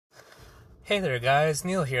Hey there guys,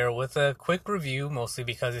 Neil here with a quick review, mostly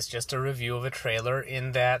because it's just a review of a trailer,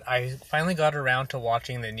 in that I finally got around to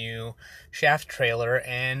watching the new Shaft trailer,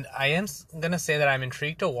 and I am going to say that I'm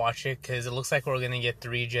intrigued to watch it because it looks like we're going to get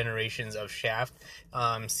three generations of Shaft,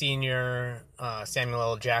 Senior, Samuel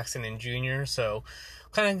L. Jackson, and Junior, so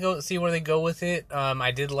kind of go see where they go with it.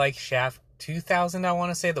 I did like Shaft 2000, I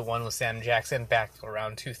want to say, the one with Sam Jackson back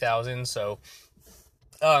around 2000, so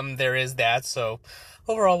there is that. So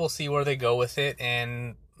overall, we'll see where they go with it,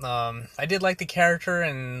 and I did like the character,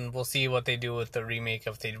 and we'll see what they do with the remake,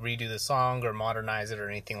 if they redo the song or modernize it or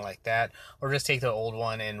anything like that, or just take the old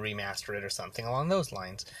one and remaster it or something along those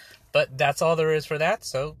lines. But that's all there is for that,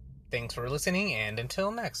 so thanks for listening, and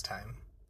until next time.